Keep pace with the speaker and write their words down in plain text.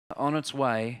on its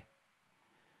way.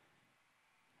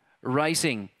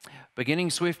 Racing.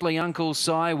 Beginning swiftly, Uncle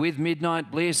Si with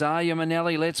Midnight Bliss. Arya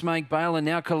Manelli, Let's Make Bail, and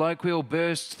now Colloquial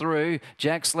bursts through.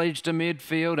 Jack Sledge to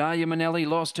midfield. Arya Manelli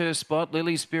lost her spot.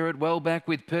 Lily Spirit well back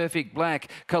with Perfect Black.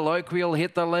 Colloquial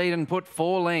hit the lead and put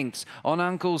 4 lengths on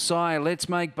Uncle Si. Let's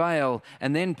Make Bail,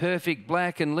 and then Perfect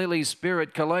Black and Lily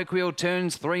Spirit. Colloquial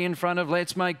turns 3 in front of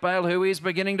Let's Make Bail, who is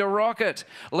beginning to rocket.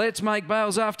 Let's Make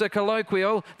Bail's after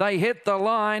Colloquial. They hit the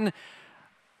line.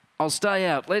 I'll stay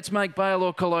out. Let's Make Bail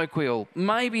or Colloquial.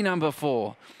 Maybe number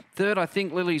 4. Third, I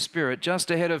think Lily Spirit,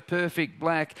 just ahead of Perfect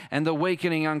Black and the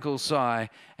weakening Uncle Si.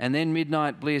 And then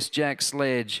Midnight Bliss, Jack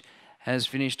Sledge has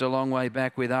finished a long way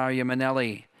back with Arya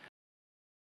Manelli.